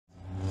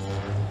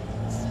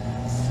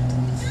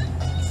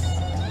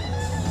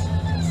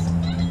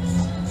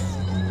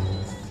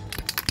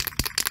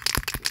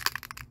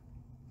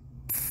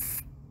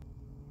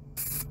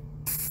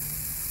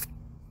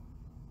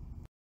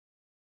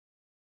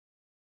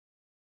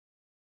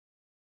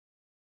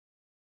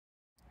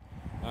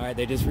Alright,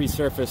 they just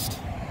resurfaced,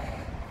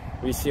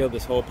 resealed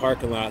this whole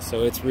parking lot,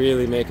 so it's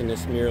really making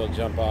this mural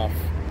jump off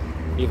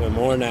even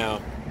more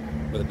now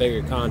with a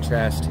bigger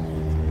contrast.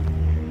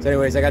 So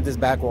anyways, I got this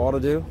back wall to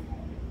do.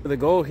 The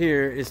goal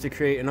here is to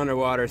create an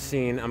underwater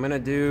scene. I'm gonna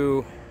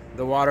do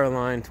the water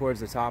line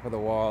towards the top of the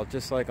wall,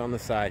 just like on the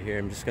side here.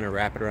 I'm just gonna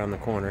wrap it around the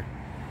corner.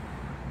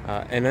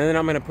 And then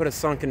I'm gonna put a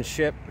sunken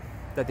ship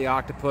that the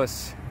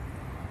Octopus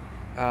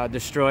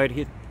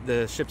destroyed.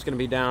 The ship's gonna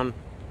be down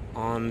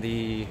on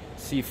the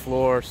sea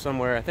floor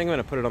somewhere. I think I'm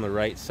gonna put it on the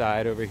right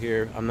side over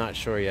here. I'm not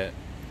sure yet.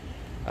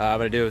 I'm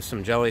gonna do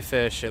some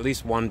jellyfish, at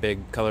least one big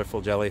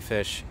colorful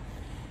jellyfish.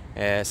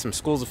 Some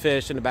schools of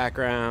fish in the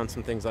background,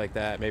 some things like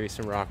that, maybe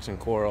some rocks and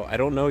coral. I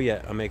don't know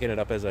yet. I'm making it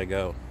up as I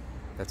go.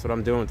 That's what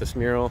I'm doing with this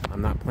mural.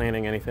 I'm not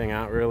planning anything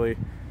out really.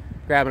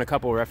 Grabbing a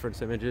couple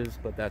reference images,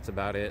 but that's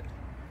about it.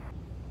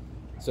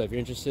 So if you're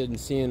interested in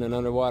seeing an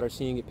underwater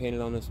scene get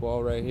painted on this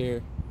wall right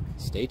here,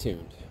 stay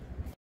tuned.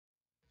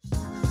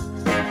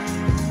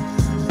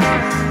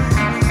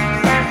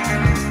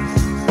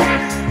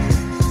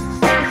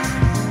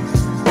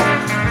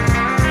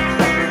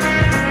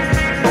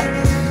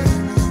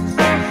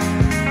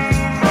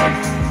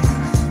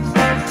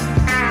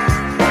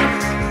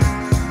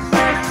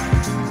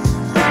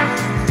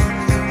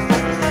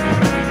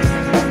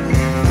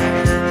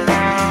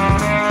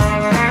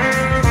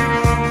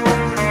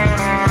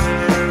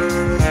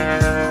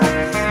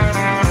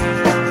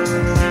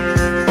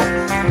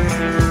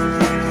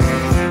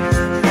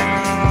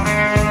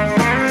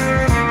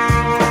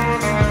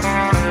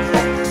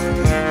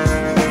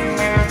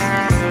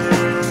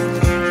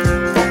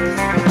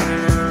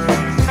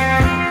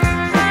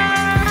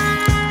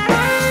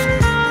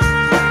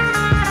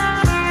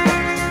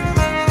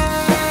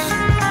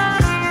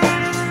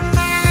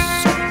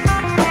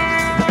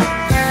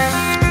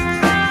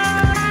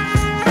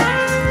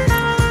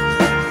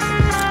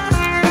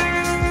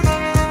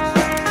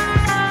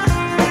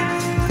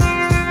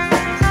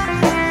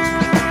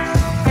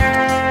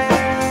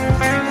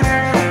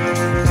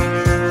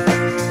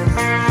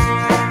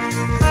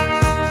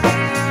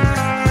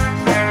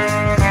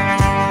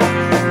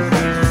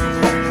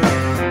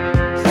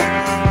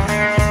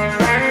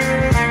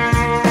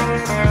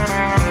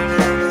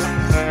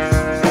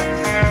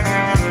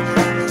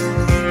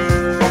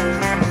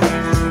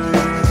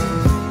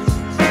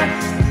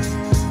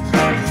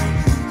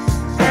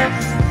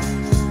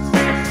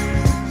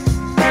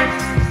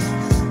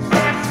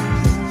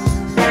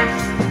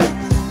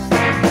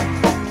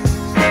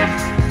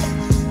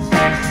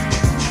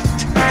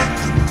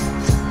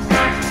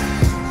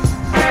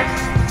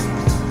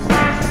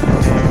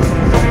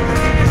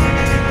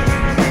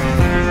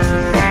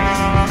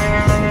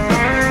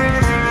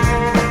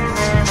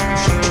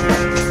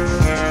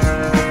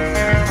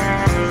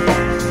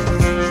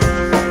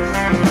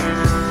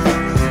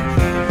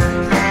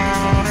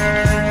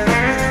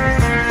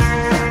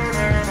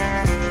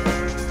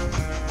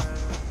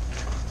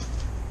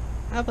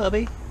 Hi,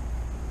 Bubby.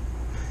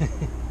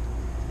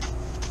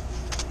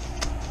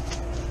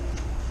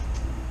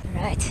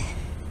 Alright.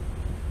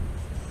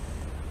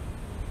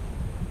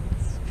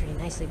 It's pretty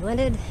nicely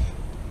blended.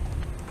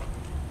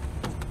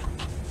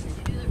 Did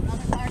you do the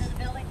other part of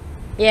the building?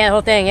 Yeah, the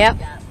whole thing, yep.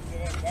 Yeah,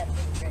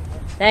 that's great.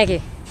 Thank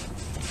you.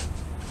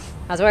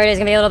 I was worried it was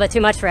going to be a little bit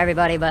too much for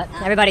everybody, but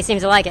everybody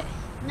seems to like it.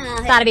 No,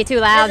 Thought it'd be too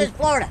loud. This is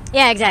Florida.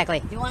 Yeah,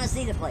 exactly. You want to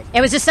see the place? It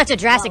was just such a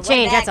drastic Well, way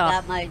change, back, that's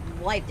all. My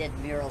wife did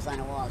murals on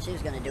the wall. She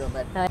was going to do it,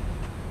 but...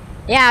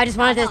 Yeah, I just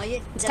wanted no,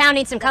 to... This town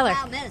needs some color.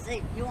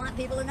 You want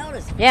people to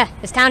notice. Yeah,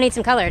 this town needs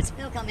some color. It's,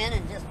 They'll come in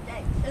and just,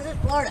 hey, this is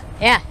Florida.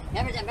 yeah.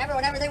 Remember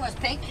when everything was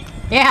pink?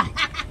 Yeah.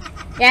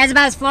 Yeah, it's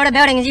about as Florida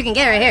building as you can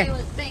get right Everything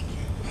here. was pink.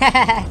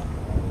 I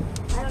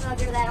don't know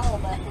if you're that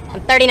old, but...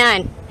 I'm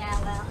 39.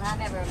 Yeah, well,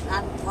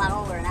 I'm a lot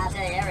older, and I'll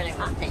tell you, everything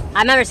was pink.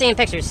 I remember seeing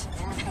pictures.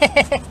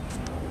 Yeah.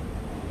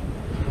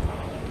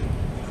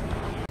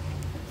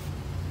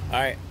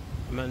 Alright,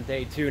 I'm on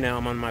day 2 now.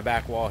 I'm on my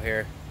back wall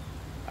here.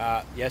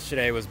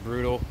 Yesterday was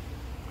brutal.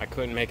 I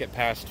couldn't make it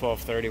past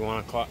 12:30, 1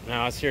 o'clock.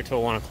 Now I was here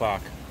till 1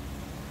 o'clock.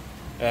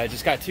 It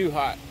just got too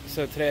hot.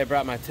 So today I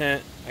brought my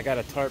tent. I got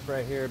a tarp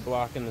right here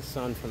blocking the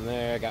sun from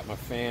there. I got my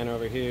fan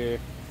over here.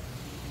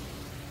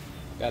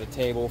 Got a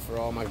table for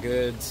all my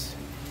goods.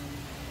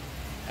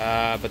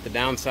 But the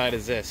downside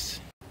is this.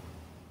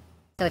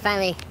 So we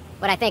finally,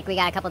 what I think we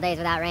got a couple days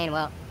without rain.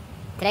 Well,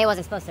 today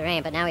wasn't supposed to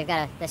rain, but now we've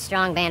got this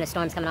strong band of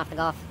storms coming off the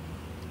Gulf.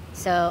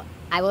 So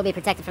I will be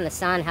protected from the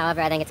sun. However,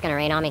 I think it's going to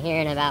rain on me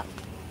here in about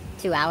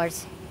 2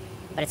 hours.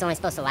 But it's only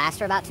supposed to last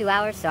for about 2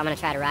 hours, so I'm going to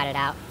try to ride it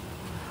out.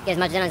 Get as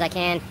much done as I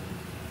can.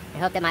 I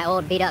hope that my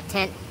old beat-up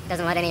tent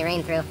doesn't let any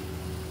rain through.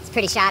 It's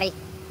pretty shoddy.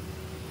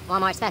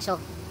 Walmart special,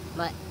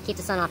 but keep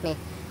the sun off me.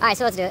 All right,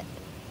 so let's do it.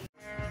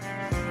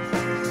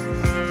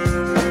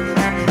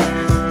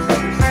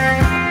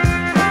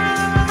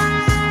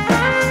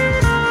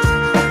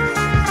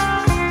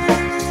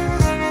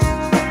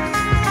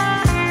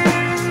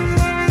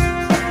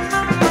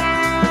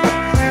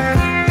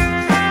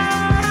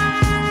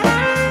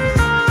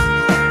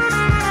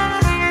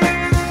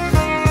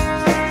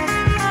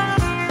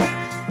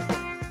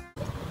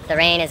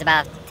 rain is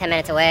about 10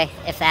 minutes away,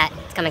 if that.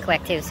 It's coming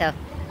quick too, so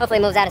hopefully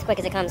it moves out as quick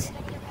as it comes.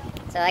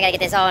 So I gotta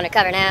get this all under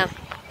cover now,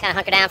 kind of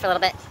hunker down for a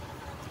little bit.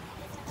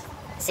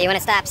 See you when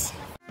it stops.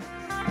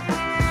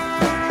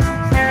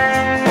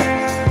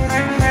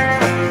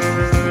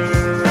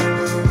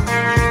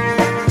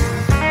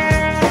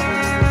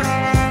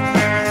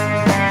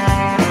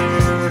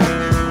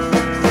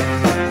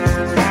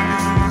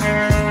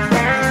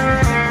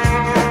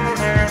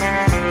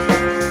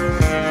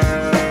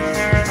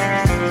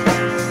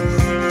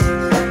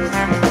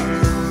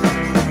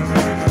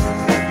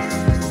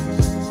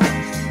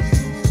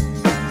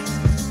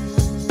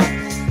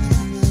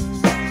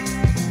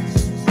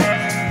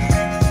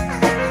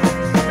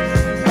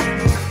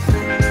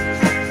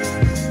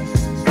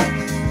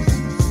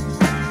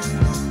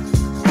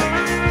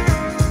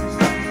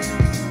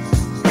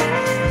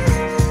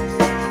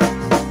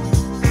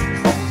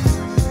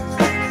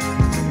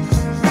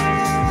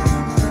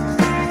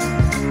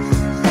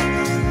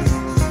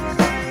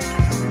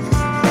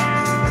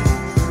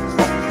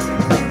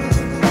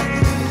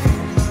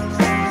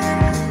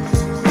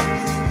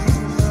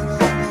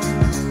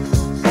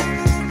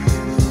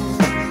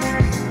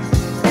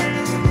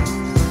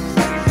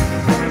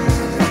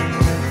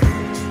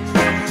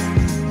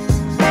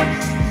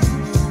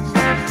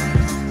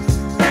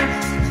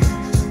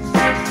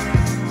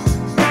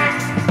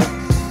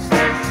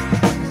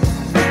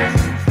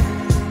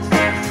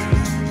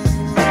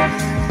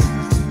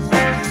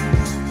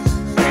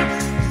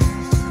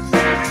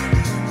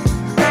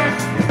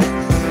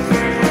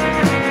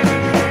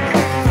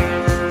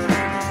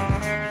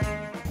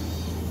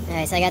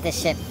 So I got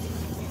this ship,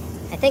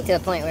 I think, to a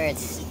point where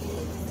it's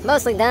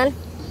mostly done.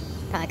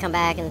 Probably come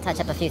back and touch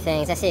up a few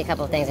things. I see a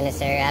couple of things in this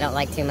area I don't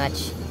like too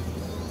much.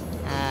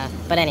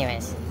 But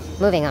anyways,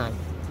 moving on.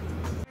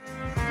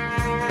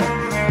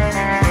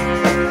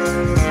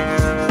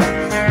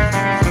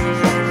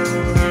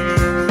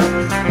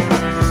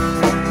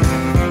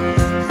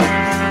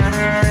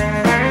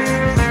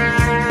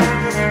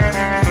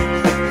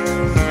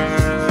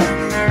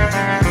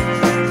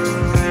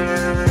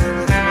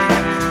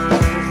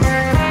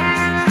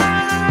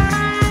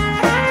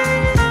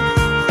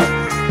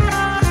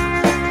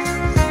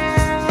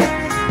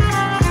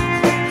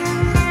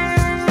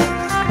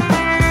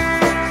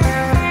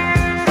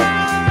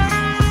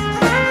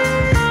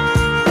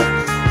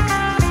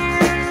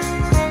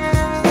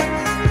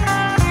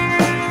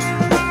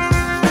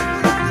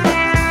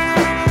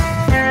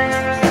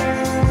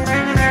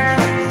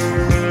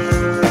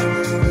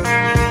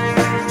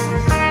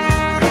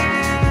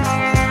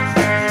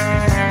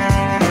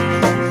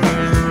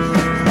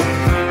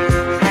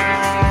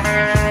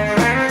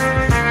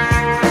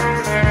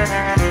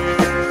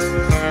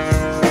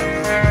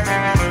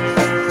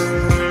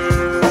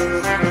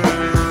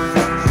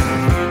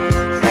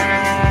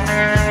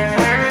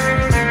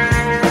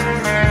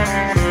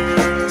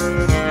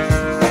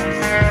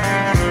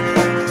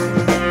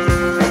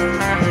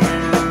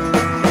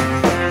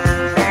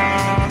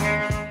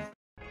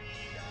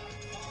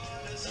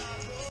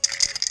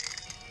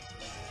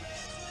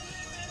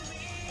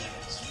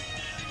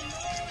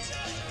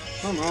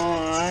 Come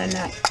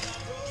on.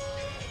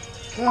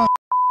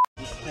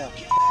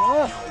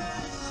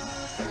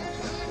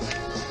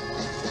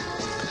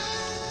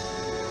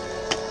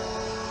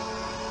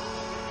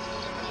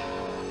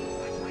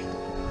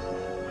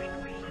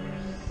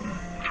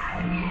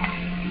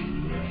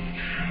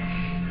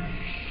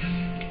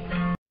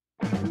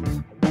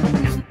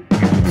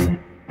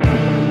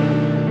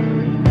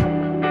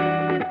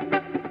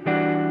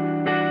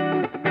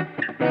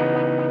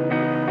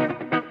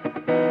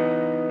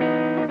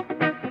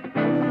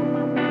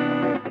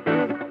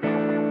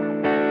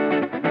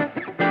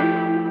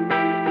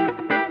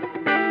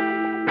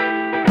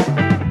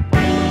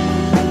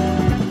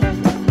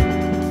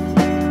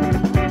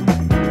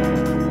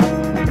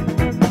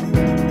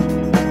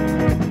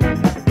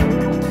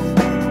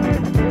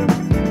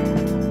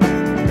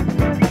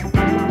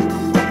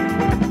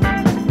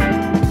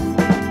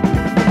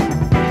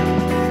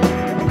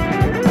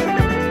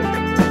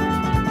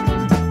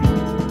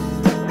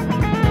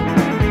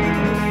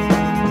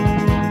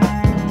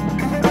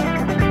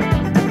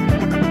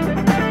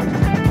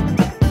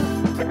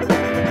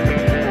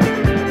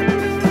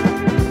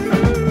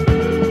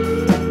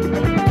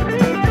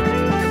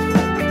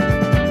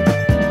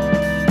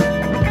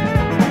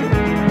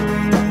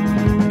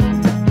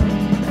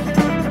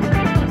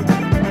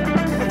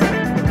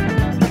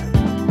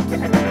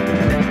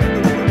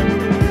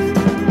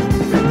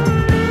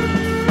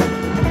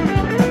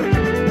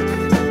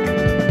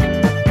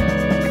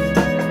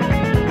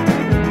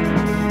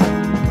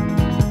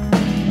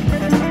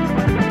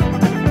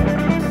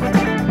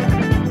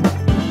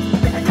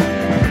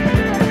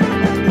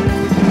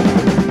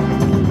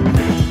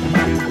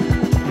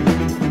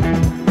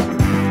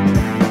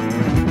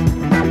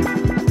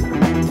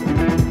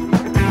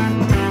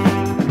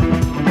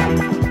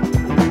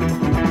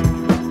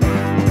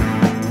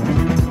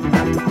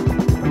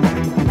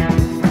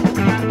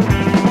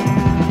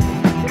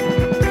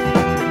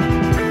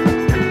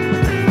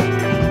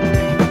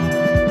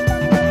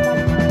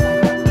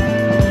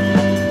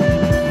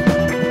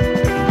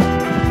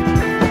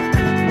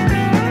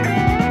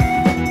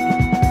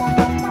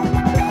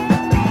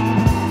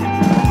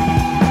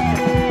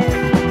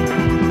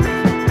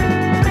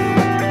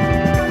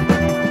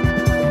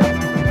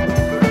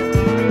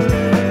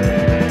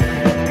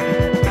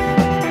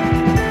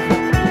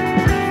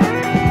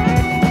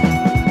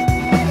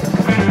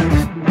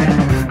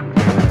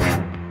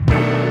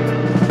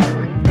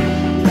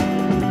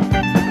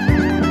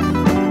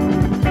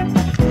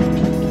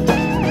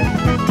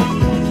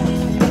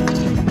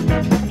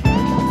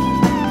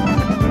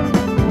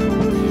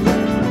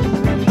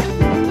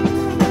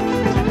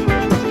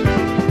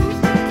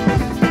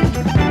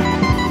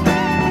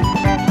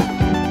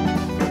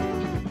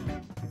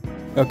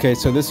 Okay,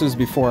 so this was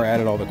before I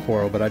added all the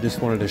coral, but I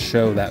just wanted to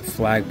show that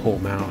flagpole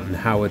mount and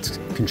how it's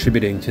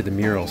contributing to the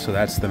mural. So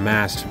that's the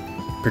mast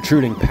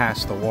protruding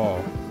past the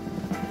wall.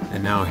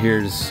 And now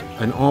here's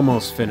an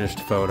almost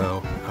finished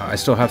photo. I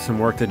still have some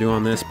work to do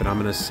on this, but I'm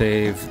gonna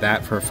save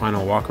that for a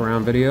final walk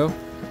around video.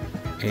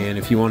 And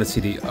if you want to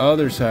see the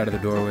other side of the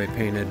doorway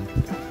painted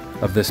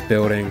of this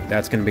building,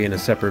 that's gonna be in a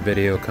separate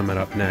video coming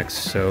up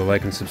next. So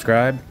like and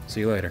subscribe.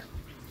 See you later.